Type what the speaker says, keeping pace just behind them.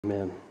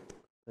Amen.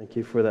 Thank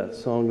you for that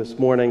song this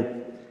morning.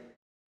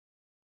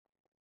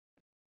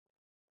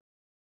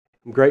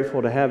 I'm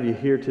grateful to have you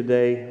here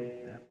today.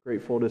 I'm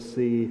grateful to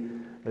see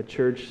a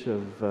church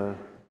of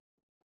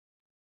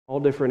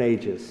all different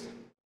ages.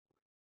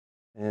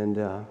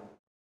 And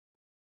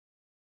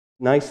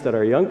nice that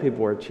our young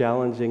people are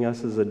challenging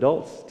us as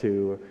adults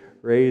to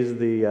raise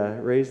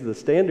the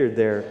standard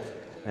there.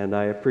 And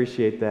I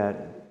appreciate that.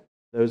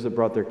 Those that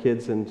brought their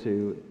kids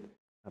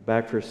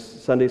back for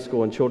Sunday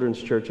school and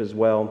children's church as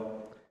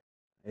well.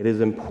 It is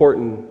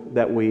important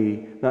that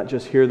we not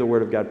just hear the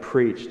Word of God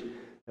preached,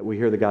 that we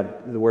hear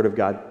the Word of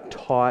God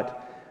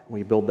taught.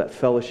 We build that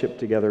fellowship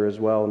together as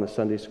well in the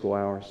Sunday school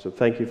hours. So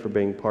thank you for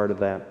being part of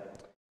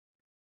that.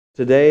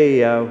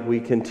 Today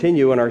we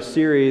continue in our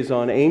series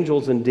on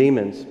angels and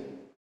demons.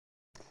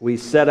 We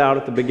set out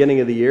at the beginning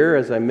of the year,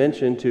 as I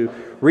mentioned, to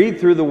read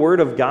through the Word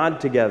of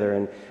God together,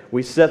 and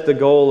we set the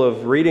goal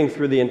of reading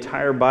through the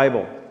entire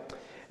Bible.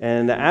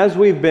 And as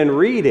we've been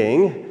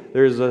reading,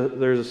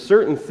 there's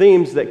certain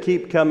themes that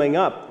keep coming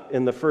up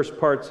in the first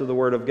parts of the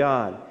Word of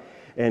God.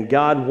 And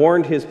God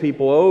warned His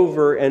people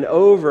over and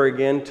over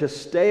again to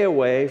stay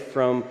away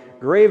from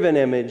graven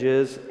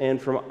images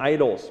and from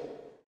idols.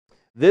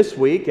 This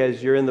week,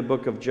 as you're in the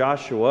book of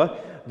Joshua,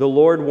 the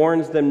Lord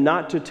warns them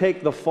not to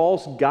take the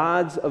false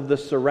gods of the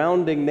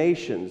surrounding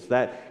nations,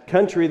 that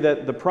country,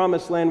 that the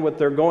promised land, what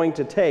they're going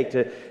to take,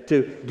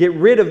 to get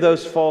rid of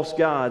those false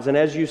gods. And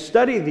as you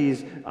study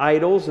these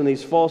idols and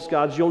these false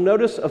gods, you'll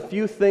notice a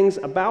few things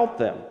about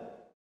them.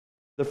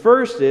 The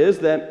first is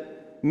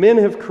that men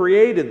have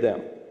created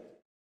them.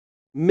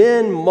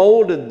 Men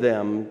molded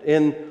them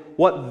in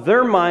what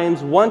their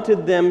minds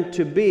wanted them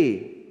to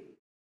be,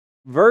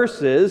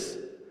 versus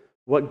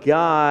what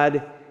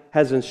God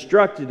has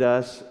instructed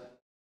us,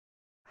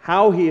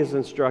 how He has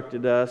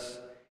instructed us,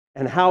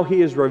 and how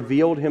He has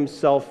revealed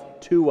Himself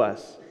to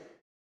us.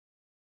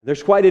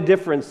 There's quite a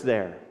difference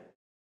there.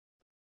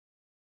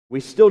 We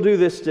still do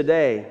this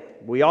today.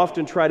 We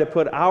often try to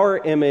put our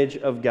image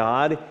of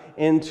God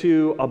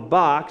into a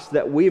box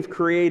that we've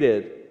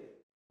created.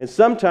 And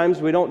sometimes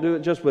we don't do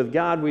it just with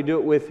God, we do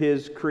it with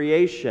His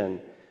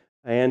creation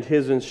and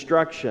His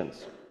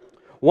instructions.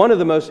 One of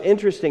the most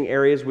interesting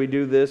areas we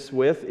do this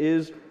with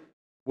is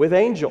with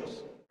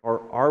angels,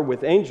 or are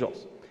with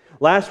angels.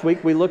 Last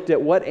week we looked at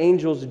what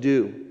angels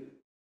do.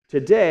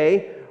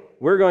 Today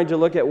we're going to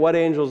look at what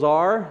angels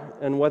are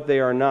and what they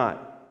are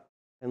not.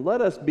 And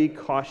let us be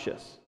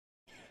cautious.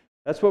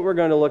 That's what we're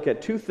going to look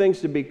at. Two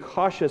things to be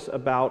cautious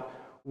about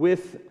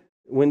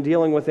when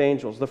dealing with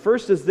angels. The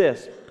first is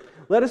this: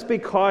 let us be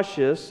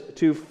cautious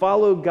to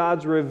follow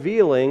God's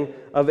revealing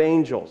of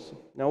angels.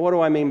 Now, what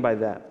do I mean by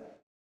that?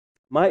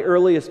 My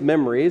earliest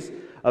memories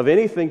of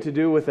anything to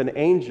do with an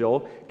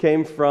angel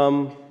came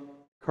from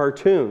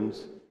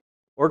cartoons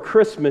or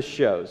Christmas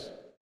shows,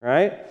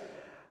 right?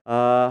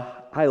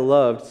 I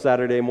loved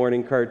Saturday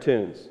morning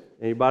cartoons.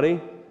 Anybody?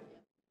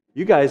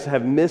 You guys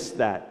have missed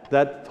that.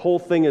 That whole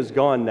thing is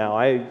gone now.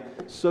 I'm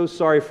so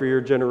sorry for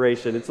your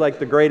generation. It's like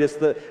that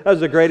was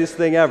the greatest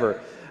thing ever.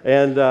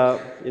 And,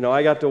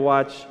 I got to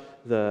watch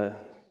the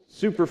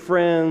Super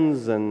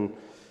Friends and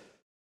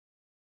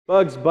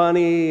Bugs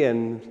Bunny,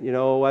 and,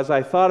 as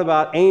I thought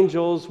about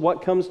angels,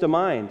 what comes to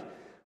mind?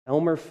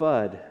 Elmer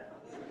Fudd.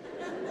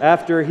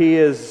 After he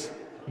has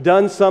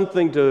done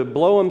something to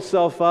blow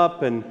himself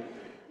up, and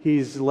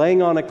he's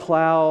laying on a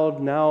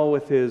cloud, now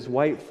with his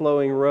white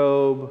flowing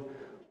robe,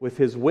 with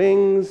his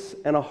wings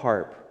and a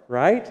harp,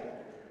 right?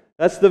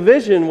 That's the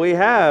vision we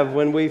have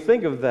when we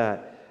think of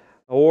that.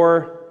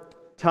 Or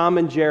Tom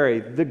and Jerry,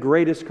 the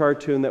greatest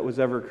cartoon that was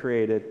ever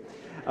created.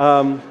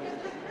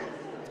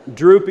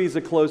 Droopy's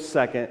a close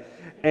second.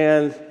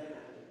 And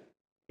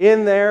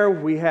in there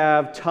we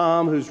have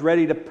Tom, who's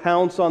ready to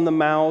pounce on the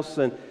mouse,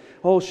 and,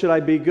 oh, should I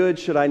be good,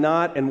 should I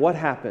not? And what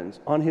happens?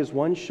 On his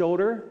one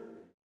shoulder,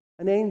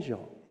 an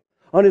angel.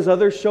 On his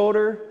other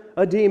shoulder,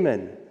 a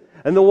demon.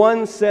 And the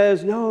one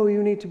says, no,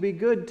 you need to be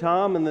good,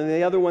 Tom. And then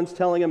the other one's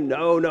telling him,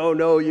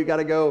 no, you got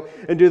to go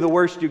and do the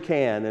worst you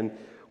can. And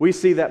we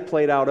see that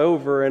played out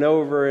over and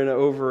over and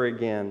over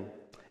again.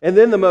 And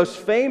then the most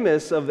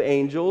famous of the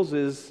angels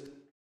is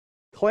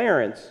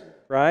Clarence,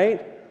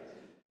 right?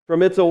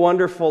 From It's a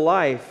Wonderful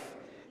Life.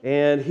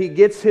 And he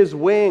gets his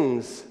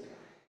wings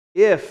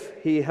if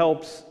he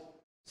helps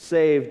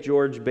save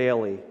George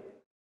Bailey.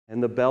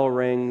 And the bell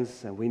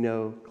rings, and we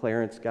know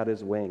Clarence got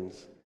his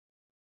wings.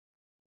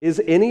 Is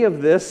any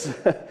of this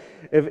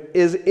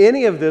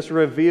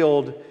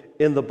revealed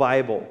in the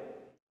Bible?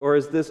 Or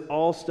is this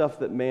all stuff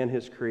that man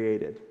has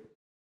created?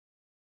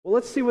 Well,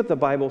 let's see what the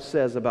Bible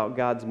says about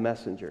God's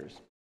messengers.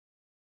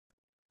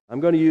 I'm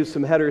going to use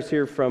some headers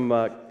here from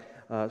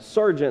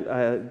Sargent,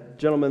 a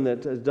gentleman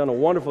that has done a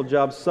wonderful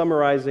job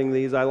summarizing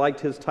these. I liked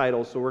his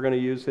titles, so we're going to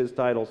use his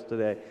titles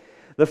today.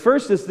 The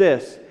first is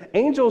this: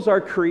 angels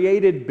are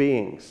created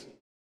beings.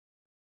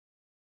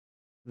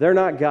 They're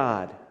not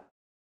God.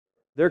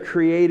 They're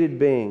created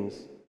beings.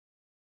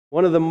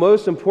 One of the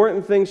most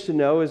important things to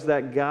know is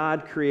that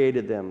God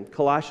created them.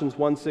 Colossians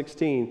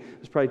 1:16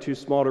 is probably too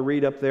small to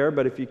read up there,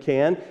 but if you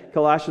can,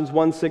 Colossians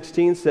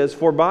 1:16 says,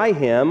 "For by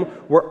him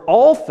were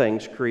all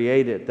things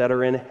created that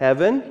are in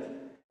heaven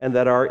and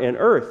that are in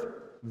earth,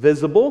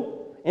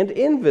 visible and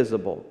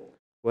invisible.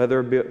 Whether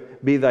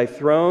it be thy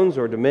thrones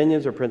or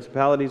dominions or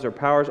principalities or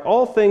powers,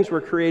 all things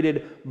were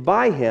created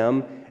by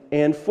him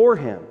and for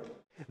him."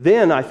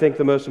 Then, I think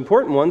the most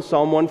important one,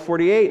 Psalm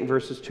 148,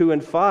 verses 2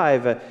 and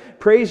 5.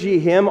 "Praise ye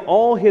him,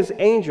 all his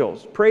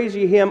angels. Praise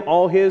ye him,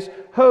 all his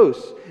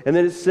hosts." And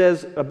then it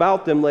says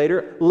about them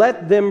later,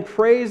 "Let them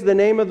praise the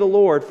name of the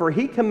Lord, for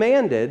he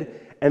commanded,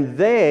 and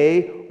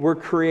they were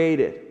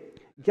created."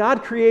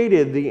 God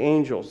created the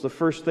angels, the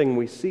first thing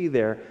we see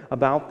there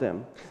about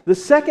them. The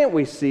second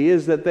we see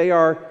is that they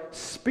are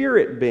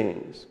spirit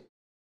beings.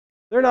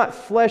 They're not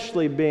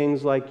fleshly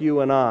beings like you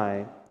and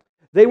I.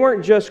 They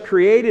weren't just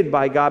created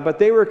by God, but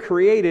they were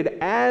created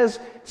as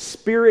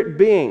spirit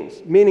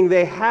beings, meaning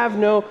they have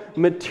no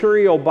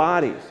material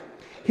bodies.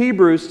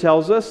 Hebrews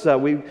tells us,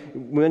 we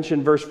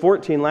mentioned verse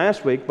 14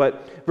 last week,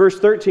 but verse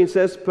 13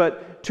 says,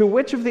 "But to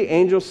which of the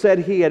angels said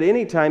he at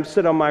any time,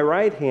 sit on my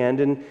right hand,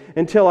 and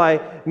until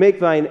I make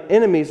thine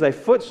enemies thy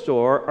footstool?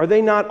 Are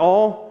they not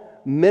all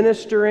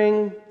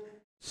ministering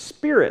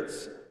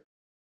spirits,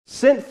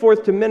 sent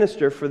forth to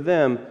minister for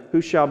them who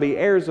shall be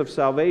heirs of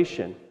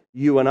salvation?"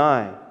 You and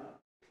I.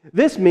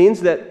 This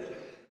means that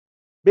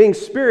being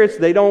spirits,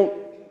 they don't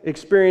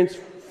experience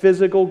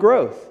physical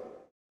growth.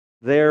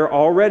 They're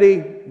already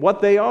what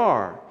they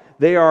are.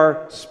 They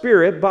are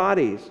spirit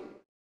bodies.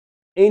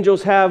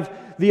 Angels have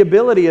the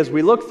ability, as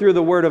we look through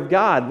the Word of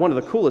God, one of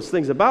the coolest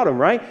things about them,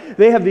 right?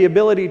 They have the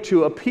ability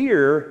to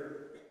appear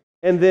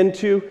and then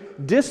to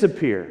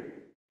disappear.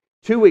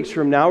 2 weeks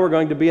from now, we're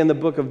going to be in the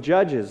book of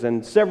Judges,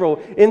 and several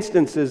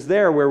instances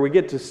there where we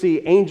get to see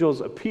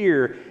angels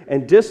appear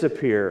and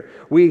disappear.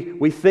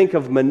 We think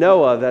of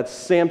Manoah, that's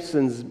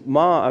Samson's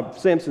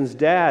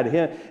dad.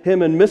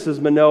 Him and Mrs.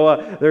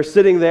 Manoah, they're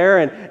sitting there,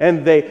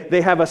 and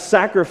they have a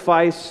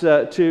sacrifice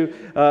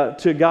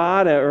to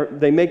God, or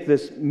they make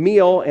this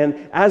meal, and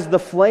as the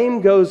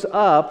flame goes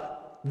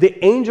up, the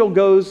angel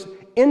goes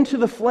into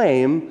the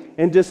flame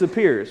and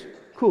disappears.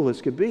 Cool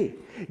as could be.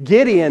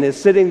 Gideon is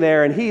sitting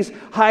there and he's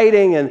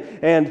hiding,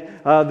 and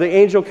the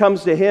angel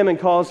comes to him and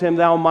calls him,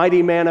 "Thou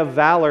mighty man of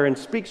valor," and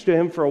speaks to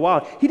him for a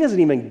while. He doesn't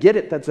even get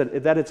it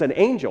that it's an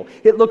angel.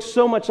 It looks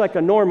so much like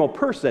a normal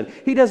person.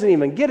 He doesn't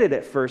even get it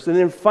at first. And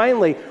then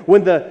finally,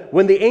 when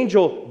the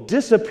angel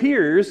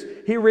disappears,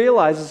 he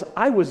realizes,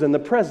 I was in the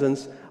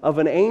presence of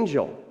an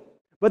angel.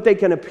 But they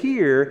can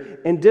appear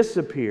and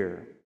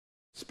disappear.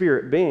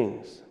 Spirit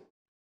beings.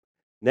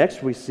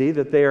 Next, we see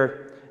that they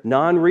are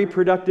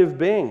non-reproductive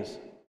beings.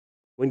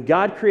 When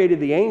God created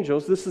the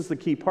angels, this is the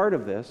key part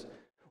of this.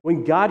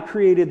 When God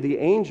created the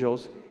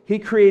angels, He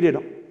created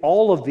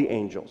all of the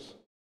angels.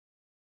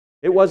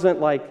 It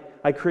wasn't like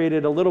I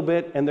created a little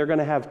bit and they're going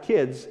to have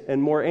kids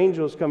and more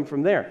angels come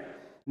from there.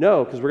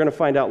 No, because we're going to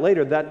find out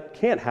later that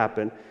can't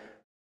happen.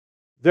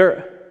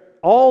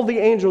 All the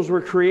angels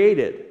were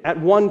created at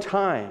one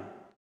time.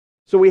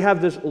 So we have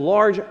this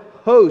large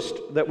host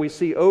that we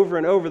see over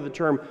and over, the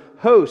term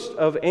host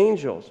of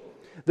angels.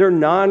 They're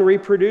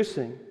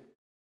non-reproducing.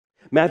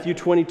 Matthew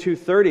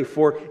 22:30,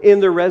 "For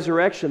in the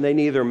resurrection they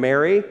neither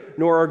marry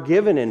nor are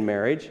given in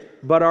marriage,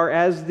 but are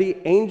as the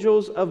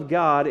angels of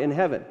God in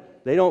heaven."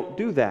 They don't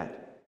do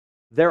that.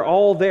 They're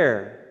all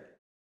there.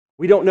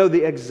 We don't know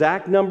the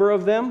exact number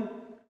of them,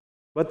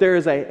 but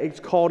it's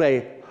called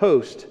a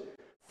host.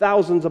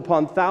 Thousands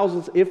upon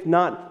thousands, if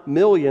not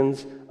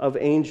millions, of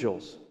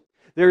angels.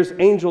 There's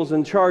angels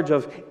in charge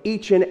of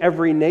each and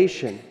every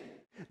nation.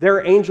 There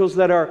are angels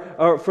that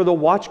are for the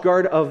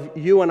watchguard of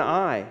you and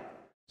I.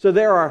 So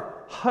there are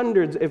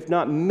hundreds, if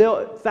not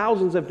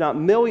thousands, if not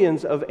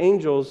millions of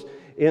angels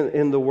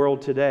in the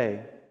world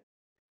today.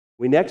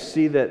 We next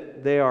see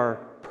that they are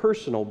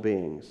personal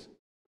beings.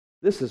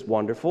 This is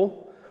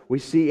wonderful. We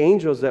see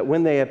angels that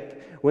when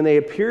they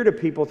appear to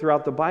people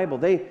throughout the Bible,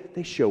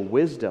 they show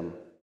wisdom.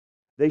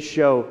 They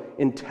show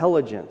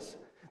intelligence.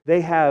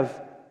 They have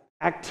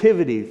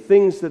activity,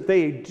 things that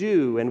they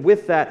do, and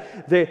with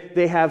that,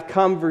 they have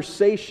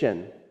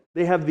conversation.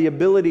 They have the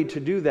ability to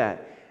do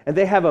that. And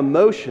they have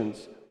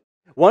emotions.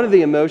 One of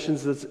the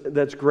emotions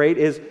that's great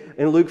is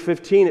in Luke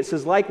 15, it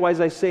says,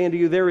 "Likewise I say unto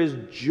you, there is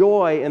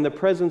joy in the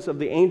presence of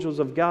the angels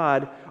of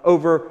God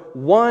over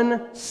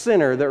one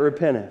sinner that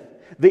repenteth."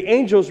 The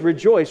angels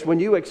rejoice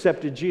when you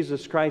accepted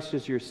Jesus Christ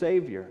as your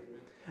Savior.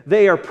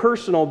 They are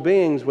personal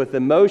beings with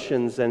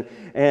emotions and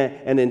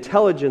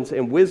intelligence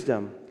and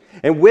wisdom.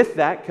 And with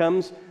that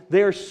comes,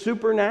 they are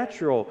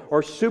supernatural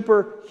or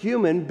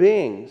superhuman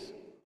beings.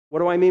 What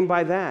do I mean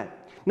by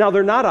that? Now,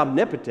 they're not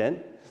omnipotent.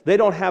 They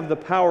don't have the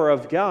power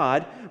of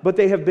God, but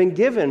they have been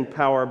given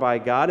power by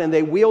God, and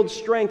they wield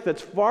strength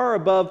that's far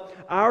above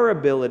our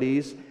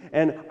abilities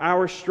and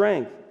our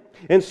strength.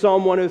 In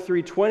Psalm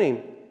 103:20,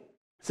 it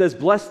says,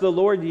 "Bless the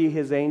Lord, ye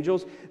his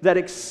angels, that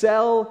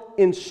excel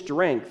in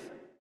strength,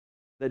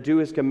 that do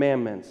his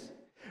commandments."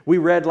 We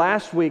read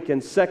last week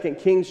in 2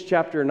 Kings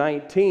chapter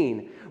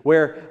 19,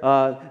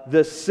 where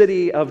the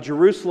city of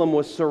Jerusalem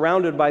was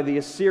surrounded by the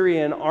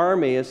Assyrian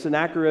army,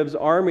 Sennacherib's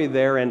army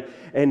there,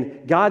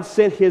 and God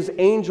sent his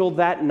angel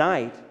that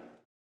night.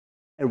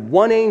 And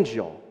one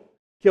angel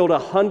killed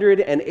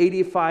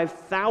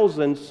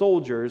 185,000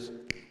 soldiers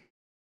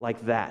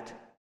like that.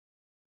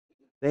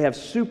 They have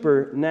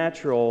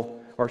supernatural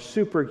or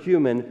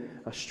superhuman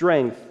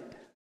strength.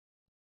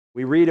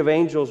 We read of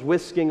angels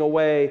whisking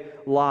away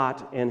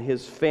Lot and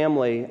his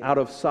family out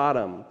of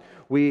Sodom.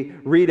 We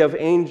read of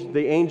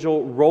the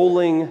angel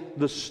rolling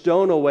the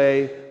stone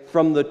away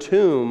from the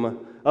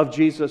tomb of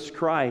Jesus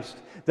Christ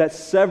that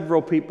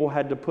several people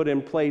had to put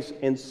in place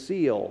and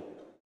seal.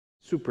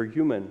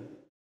 Superhuman.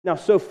 Now,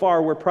 so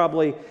far, we're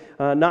probably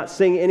not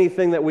seeing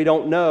anything that we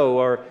don't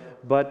know,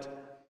 but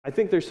I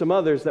think there's some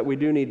others that we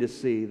do need to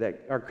see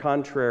that are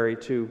contrary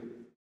to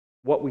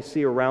what we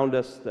see around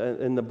us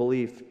in the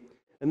belief.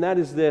 And that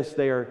is this: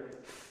 they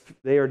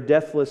are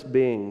deathless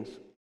beings.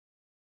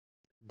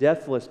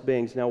 Deathless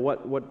beings. Now,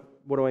 what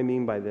do I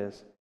mean by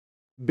this?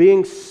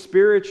 Being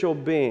spiritual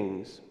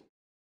beings,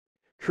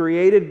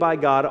 created by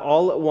God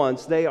all at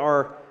once. They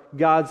are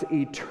God's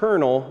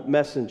eternal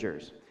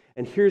messengers.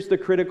 And here's the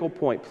critical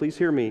point. Please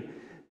hear me.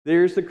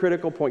 There's the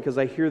critical point, because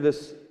I hear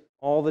this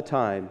all the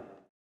time.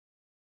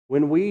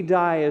 When we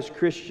die as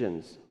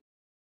Christians,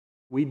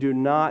 we do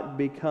not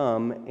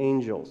become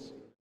angels.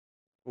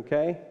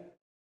 Okay?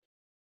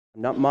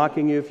 I'm not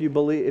mocking you if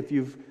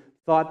you've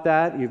thought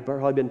that. You've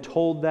probably been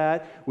told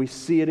that. We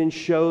see it in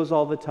shows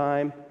all the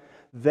time.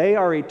 They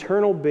are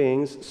eternal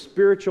beings,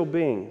 spiritual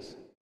beings.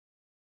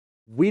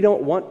 We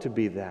don't want to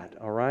be that,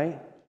 all right?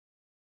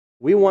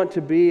 We want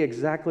to be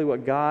exactly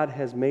what God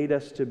has made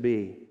us to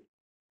be.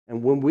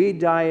 And when we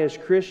die as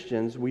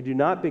Christians, we do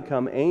not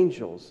become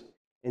angels.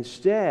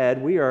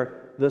 Instead, we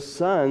are the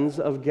sons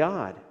of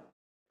God.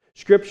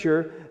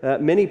 Scripture,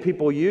 many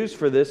people use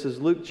for this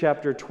is Luke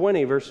chapter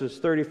 20, verses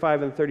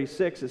 35 and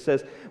 36. It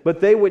says,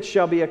 "But they which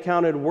shall be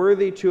accounted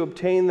worthy to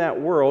obtain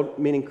that world,"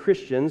 meaning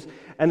Christians,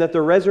 "and that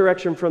the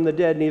resurrection from the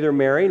dead neither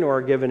marry nor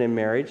are given in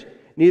marriage,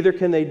 neither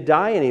can they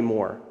die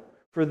anymore,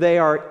 for they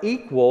are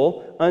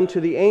equal unto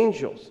the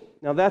angels."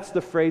 Now that's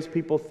the phrase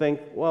people think,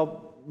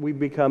 well, we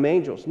become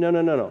angels.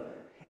 No.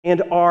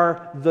 "And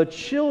are the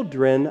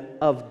children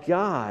of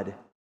God,"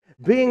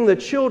 being the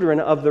children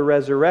of the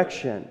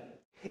resurrection.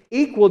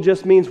 Equal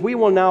just means we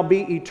will now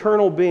be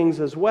eternal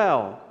beings as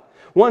well.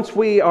 Once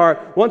we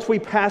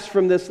pass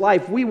from this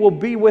life, we will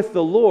be with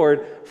the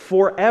Lord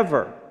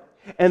forever.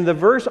 And the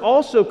verse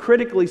also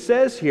critically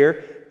says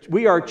here,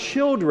 we are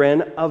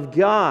children of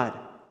God.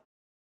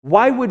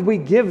 Why would we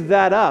give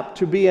that up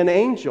to be an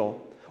angel?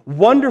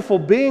 Wonderful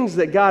beings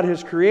that God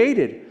has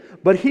created.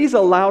 But He's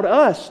allowed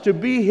us to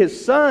be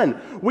His Son.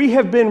 We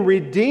have been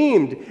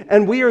redeemed,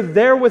 and we are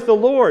there with the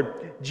Lord.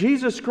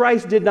 Jesus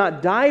Christ did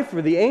not die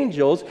for the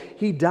angels.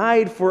 He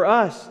died for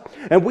us.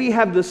 And we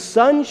have the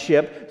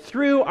sonship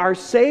through our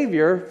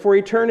Savior for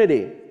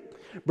eternity.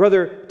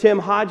 Brother Tim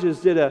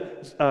Hodges did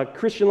a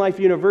Christian Life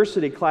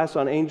University class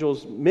on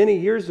angels many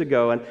years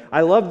ago, and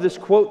I love this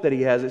quote that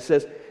he has. It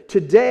says,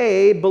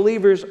 "Today,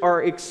 believers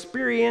are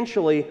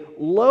experientially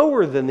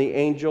lower than the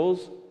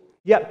angels,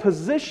 yet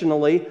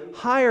positionally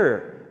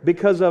higher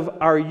because of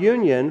our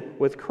union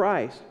with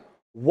Christ.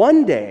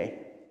 One day,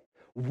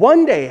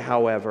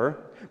 however,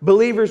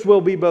 believers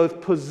will be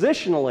both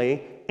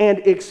positionally and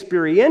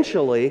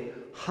experientially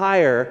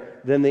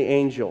higher than the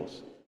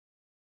angels.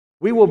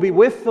 We will be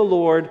with the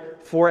Lord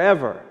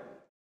forever."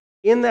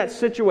 In that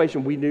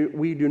situation, we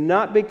do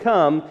not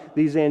become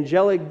these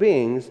angelic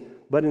beings,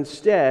 but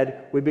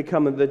instead we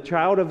become the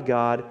child of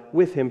God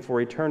with Him for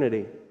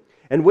eternity.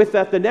 And with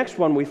that, the next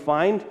one we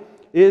find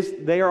is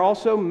they are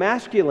also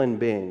masculine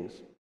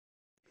beings.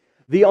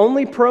 The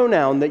only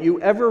pronoun that you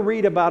ever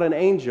read about an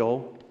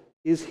angel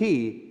is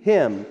he,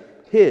 him,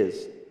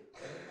 his.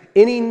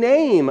 Any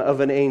name of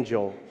an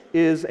angel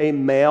is a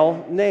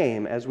male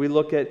name, as we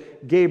look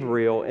at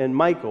Gabriel and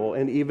Michael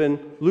and even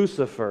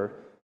Lucifer.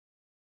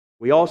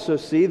 We also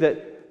see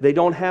that they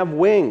don't have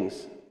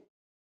wings.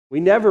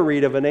 We never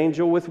read of an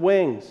angel with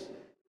wings.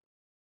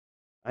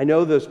 I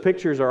know those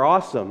pictures are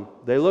awesome.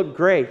 They look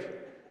great.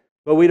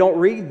 But we don't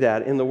read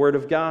that in the Word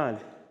of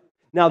God.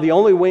 Now, the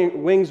only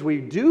wings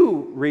we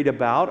do read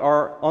about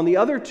are on the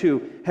other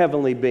two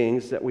heavenly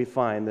beings that we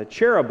find, the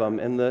cherubim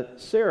and the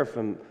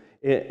seraphim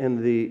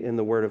in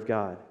the Word of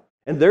God.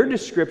 And their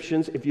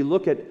descriptions, if you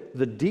look at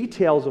the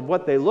details of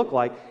what they look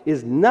like,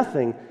 is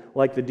nothing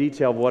like the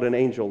detail of what an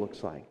angel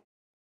looks like.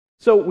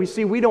 So we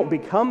see we don't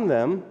become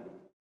them.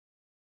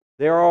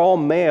 They are all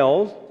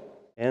males,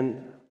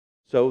 and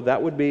so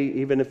that would be,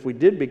 even if we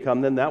did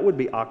become them, that would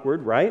be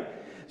awkward, right?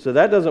 So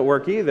that doesn't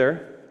work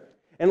either.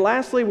 And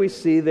lastly, we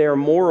see they are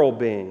moral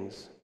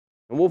beings.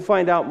 And we'll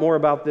find out more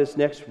about this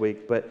next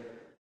week, but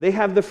they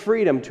have the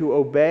freedom to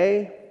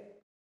obey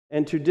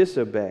and to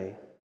disobey.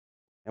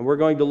 And we're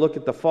going to look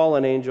at the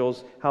fallen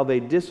angels, how they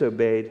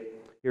disobeyed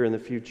here in the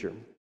future.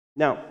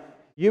 Now,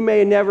 you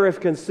may never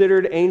have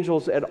considered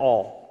angels at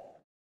all.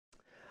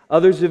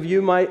 Others of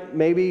you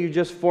maybe you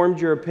just formed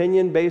your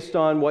opinion based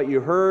on what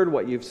you heard,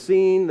 what you've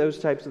seen, those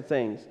types of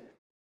things.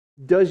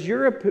 Does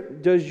your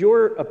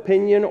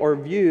opinion or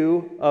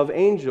view of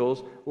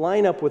angels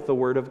line up with the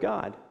Word of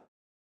God?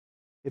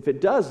 If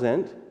it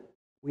doesn't,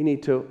 we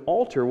need to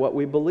alter what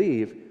we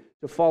believe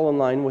to fall in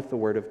line with the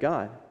Word of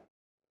God,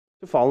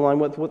 to fall in line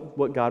with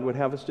what God would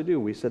have us to do.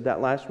 We said that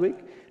last week,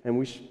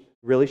 and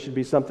really should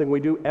be something we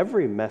do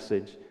every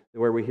message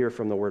where we hear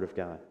from the Word of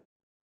God.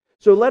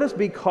 So let us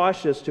be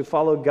cautious to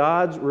follow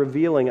God's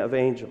revealing of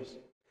angels.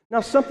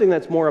 Now, something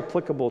that's more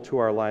applicable to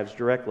our lives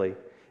directly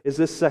is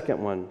this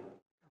second one.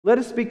 Let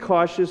us be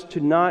cautious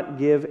to not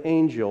give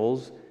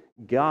angels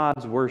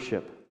God's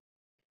worship.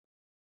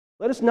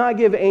 Let us not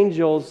give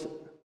angels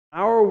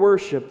our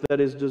worship that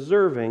is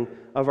deserving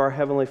of our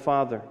Heavenly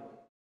Father.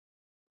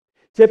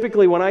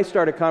 Typically, when I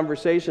start a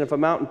conversation, if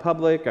I'm out in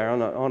public or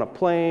on a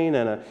plane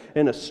and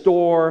in a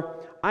store,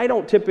 I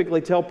don't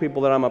typically tell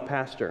people that I'm a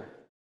pastor.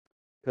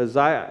 Because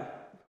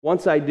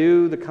once I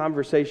do, the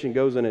conversation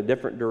goes in a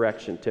different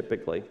direction,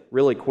 typically,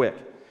 really quick.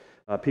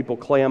 People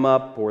clam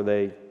up or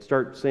they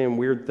start saying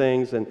weird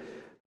things, and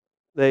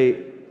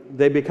they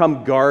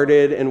become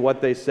guarded in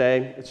what they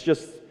say. It's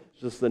just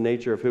the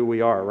nature of who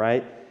we are,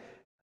 right?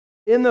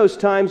 In those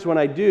times when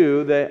I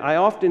do, I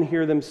often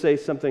hear them say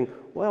something,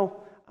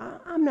 well,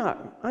 I'm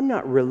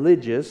not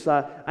religious.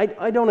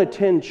 I don't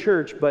attend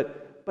church,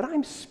 but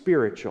I'm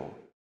spiritual.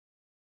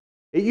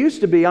 It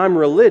used to be I'm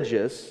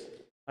religious,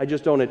 I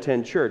just don't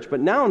attend church. But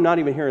now I'm not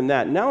even hearing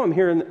that. Now I'm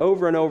hearing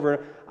over and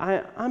over,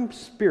 I'm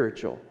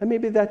spiritual. And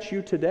maybe that's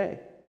you today.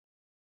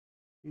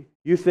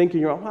 You think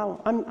in your own,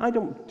 well, I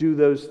don't do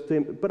those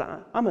things, but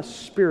I'm a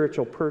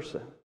spiritual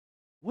person.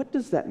 What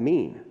does that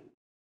mean?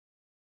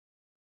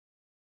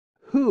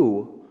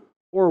 Who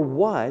or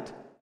what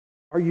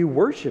are you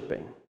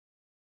worshiping?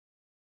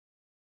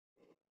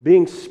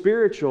 Being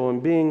spiritual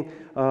and being,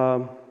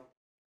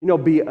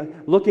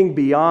 looking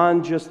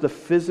beyond just the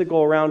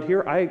physical around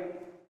here, I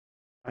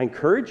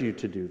encourage you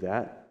to do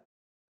that.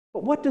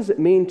 But what does it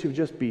mean to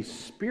just be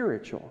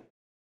spiritual?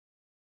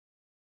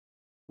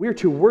 We're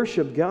to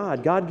worship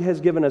God. God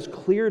has given us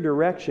clear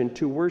direction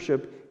to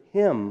worship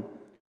Him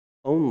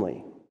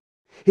only.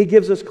 He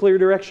gives us clear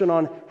direction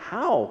on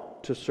how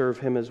to serve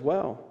Him as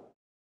well.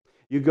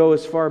 You go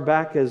as far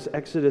back as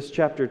Exodus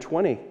chapter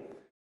 20,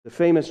 the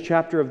famous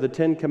chapter of the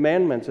Ten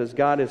Commandments, as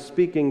God is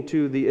speaking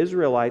to the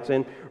Israelites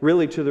and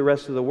really to the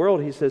rest of the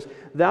world. He says,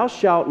 "Thou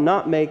shalt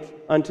not make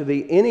unto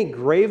thee any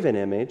graven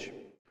image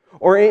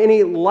or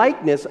any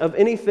likeness of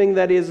anything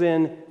that is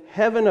in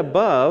heaven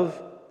above,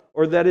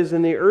 or that is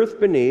in the earth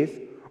beneath,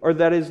 or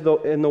that is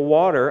in the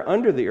water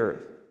under the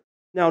earth."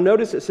 Now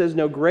notice it says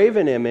no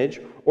graven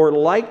image or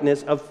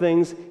likeness of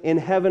things in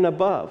heaven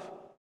above.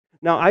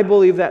 Now I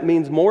believe that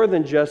means more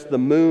than just the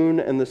moon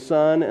and the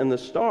sun and the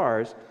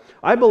stars.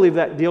 I believe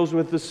that deals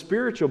with the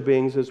spiritual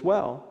beings as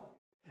well.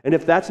 And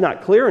if that's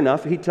not clear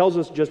enough, he tells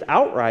us just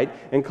outright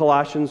in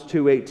Colossians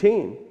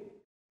 2:18.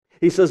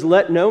 He says,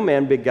 "Let no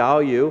man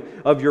beguile you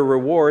of your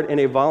reward in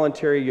a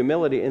voluntary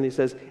humility." And he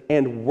says,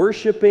 "and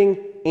worshiping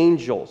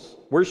angels."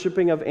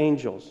 Worshiping of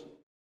angels.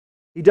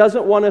 He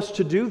doesn't want us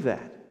to do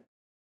that.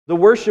 The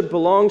worship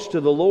belongs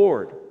to the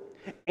Lord.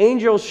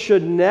 Angels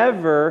should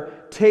never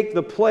take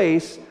the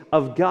place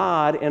of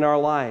God in our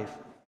life.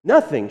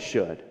 Nothing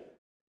should.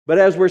 But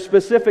as we're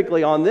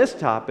specifically on this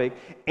topic,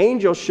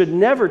 angels should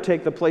never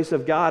take the place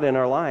of God in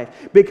our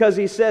life. Because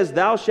he says,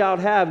 "Thou shalt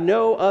have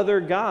no other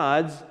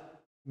gods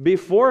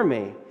before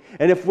me."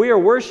 And if we are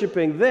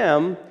worshiping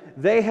them,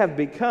 they have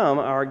become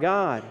our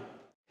God.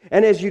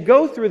 And as you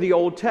go through the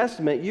Old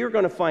Testament, you're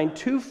going to find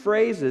two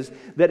phrases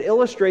that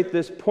illustrate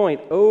this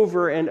point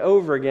over and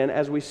over again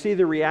as we see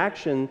the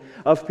reaction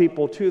of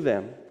people to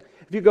them.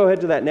 If you go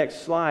ahead to that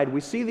next slide, we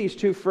see these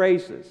two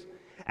phrases.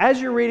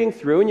 As you're reading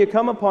through and you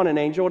come upon an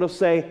angel, it'll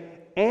say,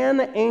 "an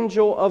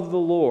angel of the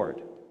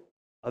Lord."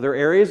 Other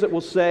areas it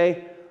will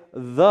say,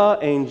 "the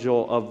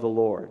angel of the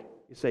Lord."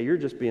 You say, you're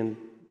just being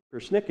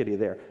persnickety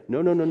there.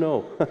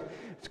 No.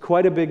 It's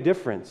quite a big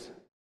difference.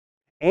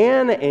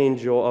 An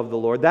angel of the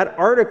Lord. That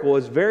article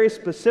is very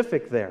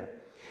specific there.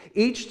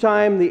 Each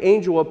time the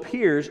angel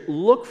appears,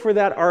 look for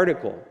that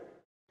article.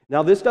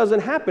 Now, this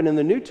doesn't happen in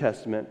the New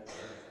Testament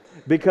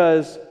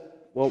because,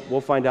 well,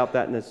 we'll find out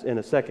that in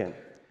a second.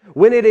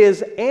 When it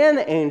is an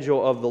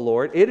angel of the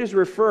Lord, it is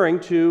referring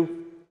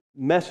to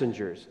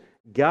messengers,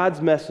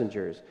 God's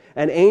messengers,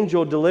 an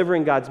angel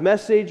delivering God's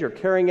message or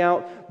carrying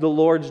out the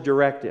Lord's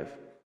directive.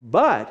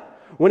 But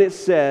when it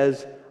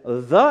says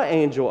the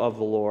angel of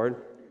the Lord,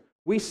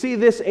 we see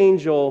this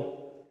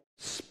angel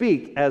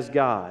speak as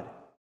God,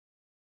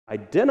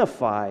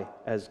 identify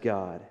as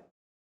God,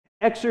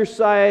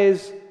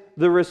 exercise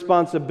the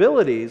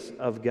responsibilities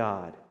of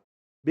God,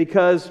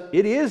 because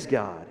it is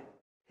God.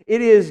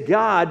 It is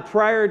God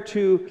prior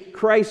to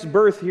Christ's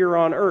birth here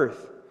on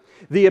earth.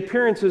 The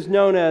appearance is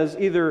known as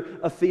either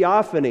a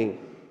theophany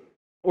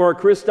or a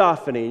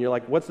Christophany. And you're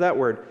like, what's that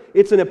word?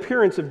 It's an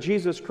appearance of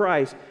Jesus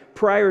Christ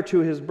prior to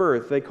his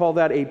birth. They call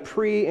that a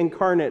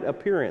pre-incarnate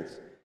appearance.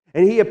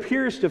 And he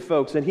appears to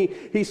folks, and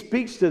he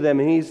speaks to them,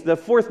 and he's the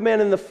fourth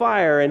man in the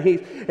fire, and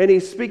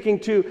he's speaking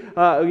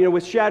to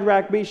with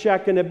Shadrach,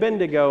 Meshach, and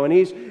Abednego, and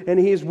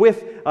he's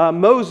with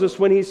Moses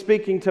when he's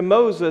speaking to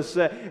Moses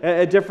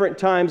at different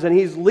times, and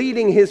he's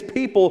leading his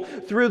people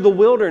through the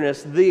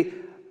wilderness.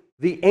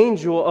 The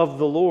angel of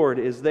the Lord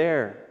is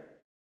there.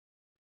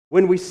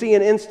 When we see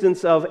an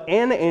instance of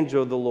an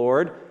angel of the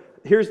Lord,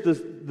 here's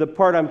the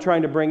part I'm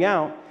trying to bring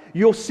out.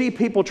 You'll see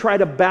people try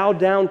to bow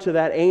down to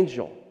that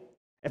angel.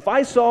 If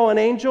I saw an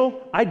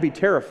angel, I'd be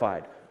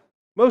terrified.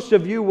 Most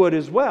of you would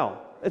as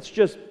well. That's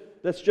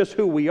just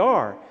who we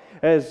are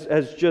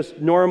as just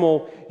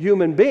normal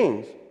human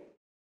beings.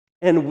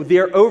 And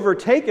they're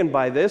overtaken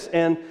by this,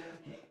 and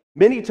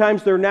many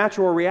times their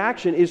natural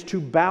reaction is to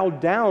bow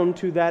down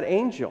to that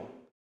angel.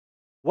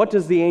 What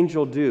does the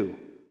angel do?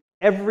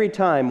 Every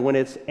time when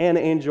it's an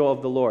angel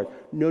of the Lord,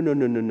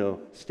 no.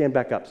 Stand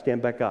back up,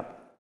 stand back up.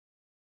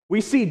 We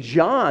see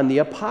John, the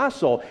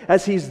apostle,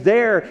 as he's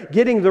there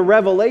getting the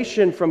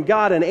revelation from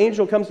God. An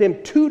angel comes to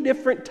him 2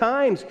 different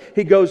times.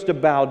 He goes to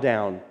bow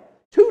down.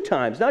 2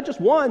 times, not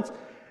just once,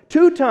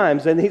 2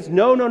 times. And he's,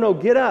 no,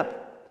 get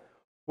up.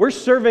 We're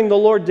serving the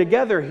Lord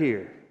together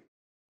here.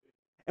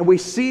 And we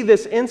see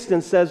this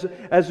instance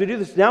as we do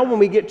this. Now when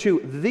we get to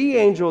the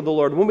angel of the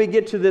Lord, when we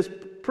get to this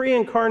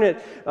pre-incarnate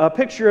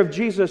picture of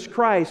Jesus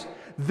Christ,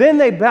 then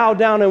they bow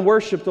down and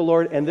worship the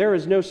Lord, and there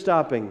is no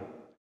stopping,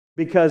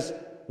 because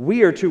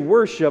we are to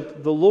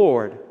worship the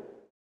Lord.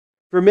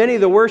 For many,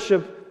 the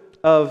worship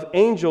of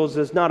angels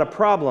is not a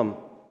problem.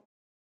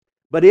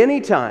 But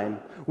anytime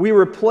we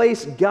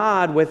replace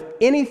God with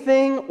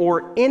anything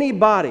or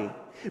anybody,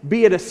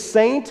 be it a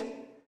saint,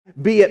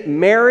 be it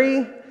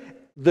Mary,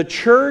 the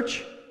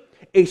church,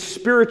 a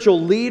spiritual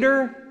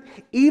leader,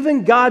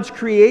 even God's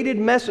created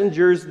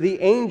messengers, the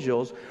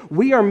angels,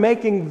 we are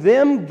making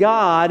them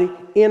God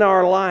in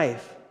our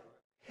life.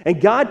 And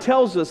God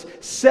tells us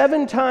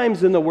 7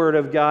 times in the Word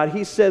of God,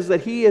 He says that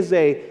He is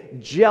a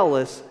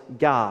jealous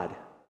God.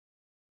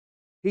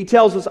 He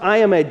tells us, I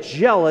am a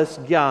jealous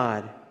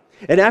God.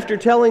 And after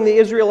telling the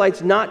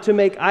Israelites not to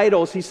make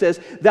idols, He says,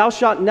 thou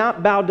shalt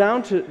not bow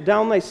down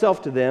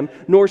thyself to them,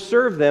 nor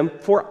serve them,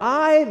 for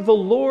I, the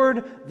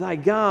Lord thy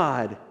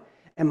God,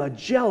 am a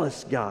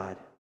jealous God.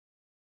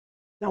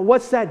 Now,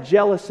 what's that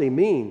jealousy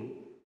mean?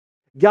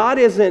 God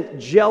isn't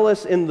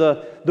jealous in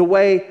the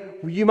way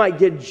you might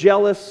get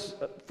jealous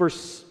for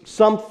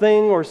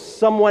something or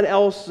someone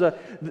else,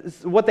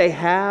 what they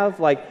have.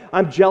 Like,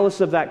 I'm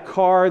jealous of that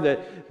car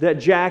that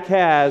Jack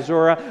has,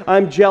 or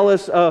I'm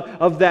jealous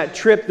of that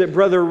trip that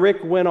Brother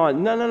Rick went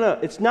on. No.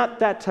 It's not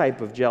that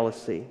type of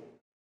jealousy.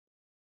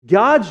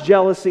 God's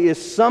jealousy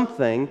is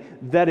something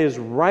that is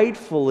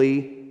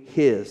rightfully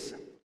His.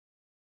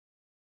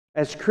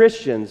 As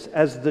Christians,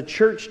 as the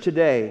church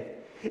today,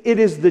 it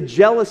is the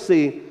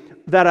jealousy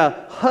that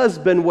a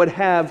husband would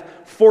have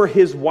for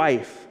his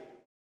wife.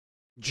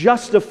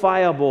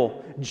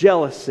 Justifiable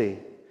jealousy.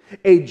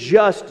 A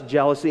just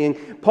jealousy.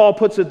 And Paul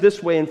puts it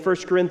this way in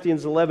 1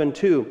 Corinthians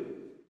 11:2.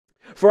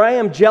 For I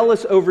am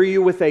jealous over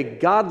you with a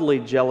godly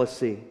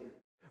jealousy.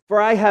 For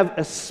I have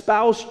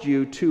espoused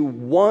you to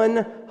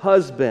one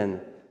husband,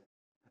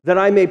 that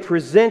I may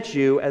present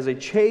you as a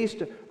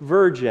chaste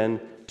virgin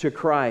to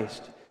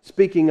Christ.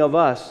 Speaking of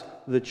us,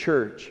 the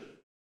church.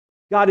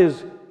 God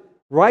is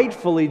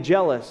rightfully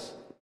jealous.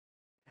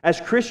 As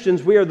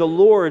Christians, we are the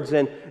Lord's,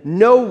 and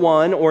no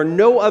one or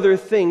no other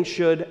thing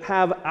should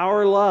have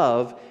our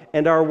love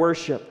and our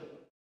worship.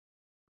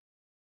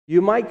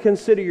 You might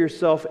consider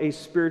yourself a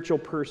spiritual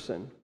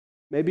person.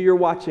 Maybe you're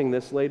watching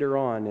this later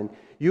on, and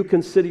you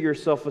consider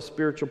yourself a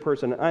spiritual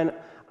person.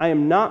 I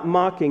am not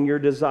mocking your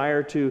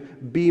desire to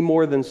be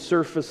more than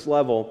surface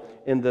level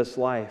in this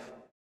life.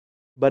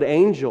 But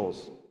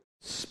angels,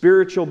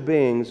 spiritual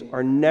beings,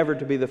 are never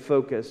to be the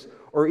focus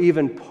or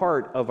even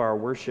part of our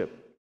worship.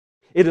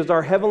 It is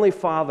our Heavenly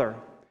Father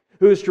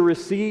who is to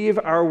receive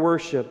our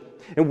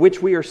worship, in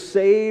which we are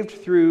saved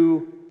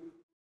through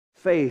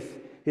faith,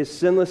 His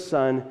sinless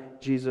Son,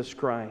 Jesus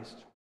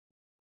Christ.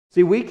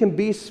 See, we can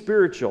be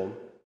spiritual,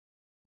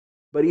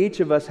 but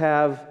each of us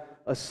have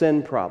a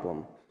sin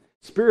problem.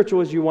 Spiritual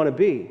as you want to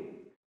be,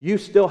 you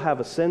still have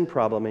a sin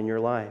problem in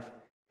your life.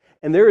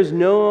 And there is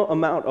no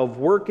amount of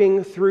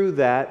working through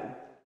that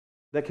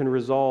can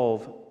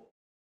resolve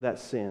that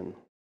sin.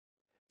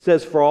 It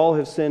says, for all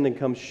have sinned and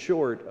come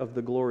short of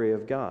the glory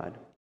of God.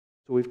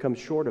 So we've come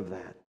short of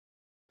that.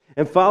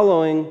 And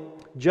following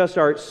just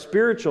our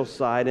spiritual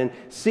side and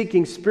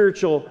seeking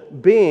spiritual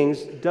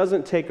beings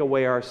doesn't take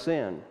away our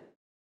sin.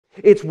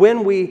 It's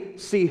when we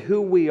see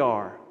who we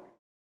are,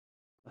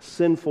 a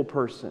sinful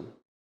person.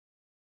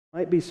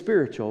 Might be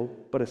spiritual,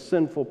 but a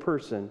sinful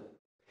person.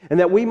 And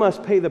that we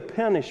must pay the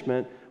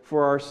punishment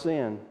for our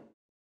sin.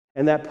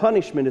 And that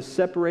punishment is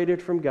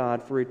separated from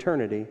God for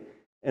eternity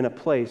in a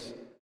place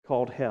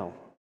called hell.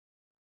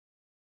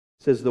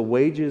 It says the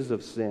wages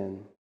of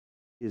sin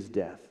is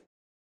death.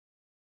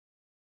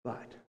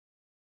 But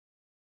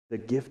the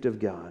gift of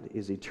God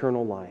is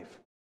eternal life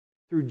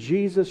through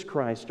Jesus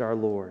Christ our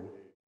Lord.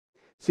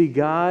 See,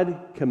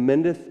 God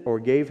commendeth or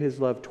gave his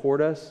love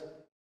toward us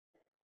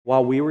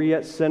while we were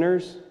yet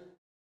sinners.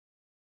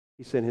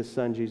 He sent his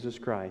Son, Jesus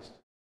Christ,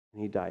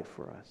 and he died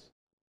for us.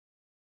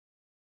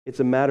 It's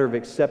a matter of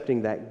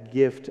accepting that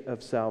gift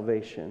of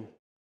salvation.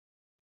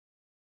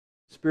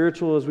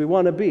 Spiritual as we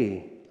want to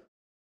be,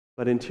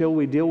 but until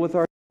we deal with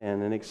our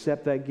sin and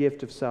accept that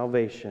gift of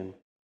salvation,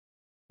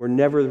 we're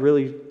never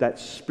really that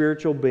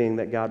spiritual being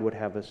that God would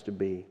have us to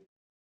be.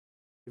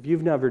 If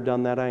you've never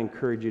done that, I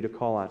encourage you to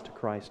call out to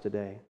Christ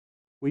today.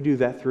 We do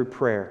that through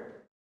prayer.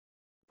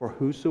 For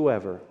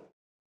whosoever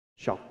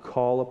shall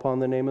call upon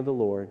the name of the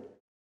Lord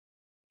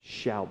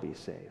shall be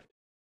saved.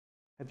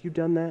 Have you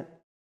done that?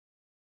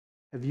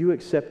 Have you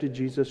accepted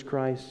Jesus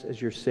Christ as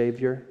your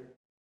Savior?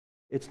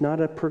 It's not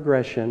a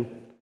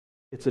progression,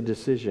 it's a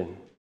decision.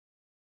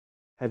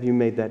 Have you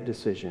made that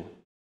decision?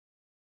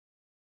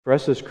 For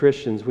us as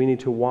Christians, we need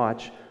to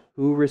watch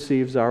who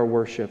receives our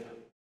worship.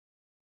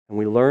 And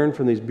we learn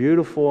from these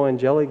beautiful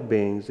angelic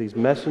beings, these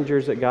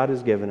messengers that God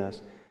has given us.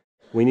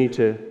 We need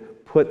to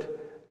put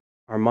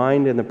our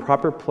mind in the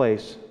proper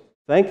place,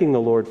 thanking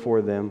the Lord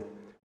for them,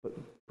 but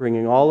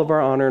bringing all of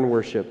our honor and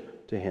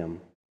worship to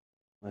Him.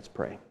 Let's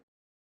pray.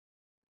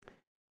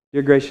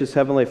 Dear gracious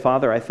Heavenly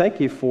Father, I thank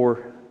you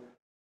for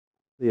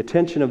the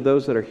attention of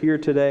those that are here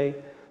today,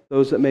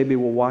 those that maybe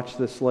will watch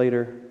this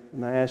later.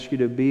 And I ask you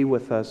to be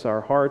with us,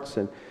 our hearts,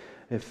 and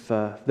if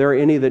there are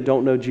any that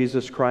don't know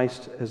Jesus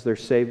Christ as their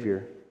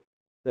Savior,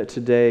 that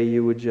today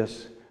you would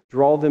just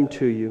draw them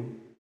to you,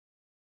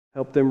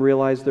 help them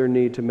realize their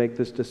need to make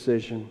this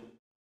decision.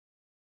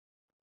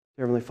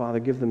 Heavenly Father,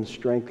 give them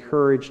strength,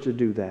 courage to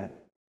do that.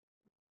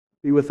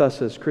 Be with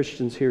us as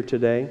Christians here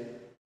today,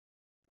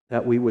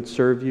 that we would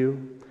serve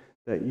you,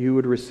 that you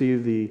would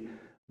receive the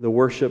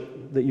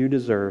worship that you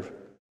deserve,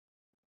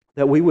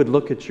 that we would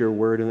look at your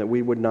word and that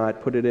we would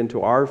not put it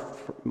into our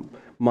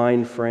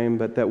mind frame,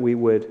 but that we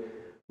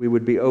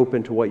would be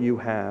open to what you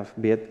have,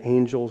 be it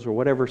angels or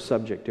whatever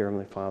subject, dear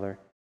Heavenly Father,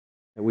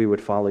 that we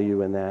would follow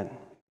you in that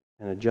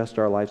and adjust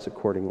our lives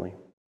accordingly.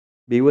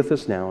 Be with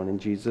us now, and in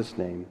Jesus'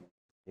 name,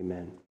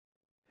 amen.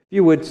 If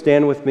you would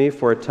stand with me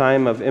for a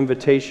time of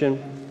invitation.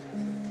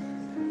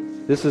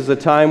 This is a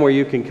time where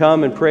you can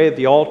come and pray at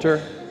the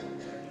altar.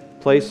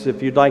 Place,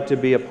 if you'd like to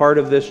be a part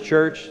of this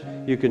church,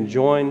 you can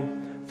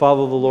join,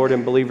 follow the Lord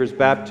in believers'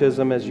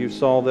 baptism as you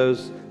saw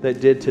those that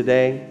did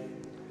today.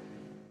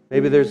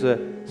 Maybe there's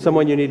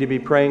someone you need to be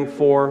praying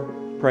for,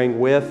 praying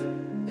with,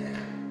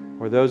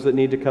 or those that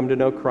need to come to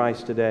know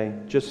Christ today.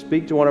 Just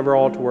speak to one of our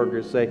altar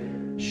workers. Say,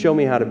 show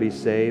me how to be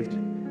saved.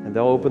 And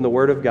they'll open the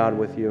Word of God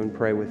with you and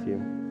pray with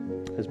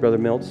you. As Brother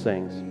Milt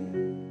sings.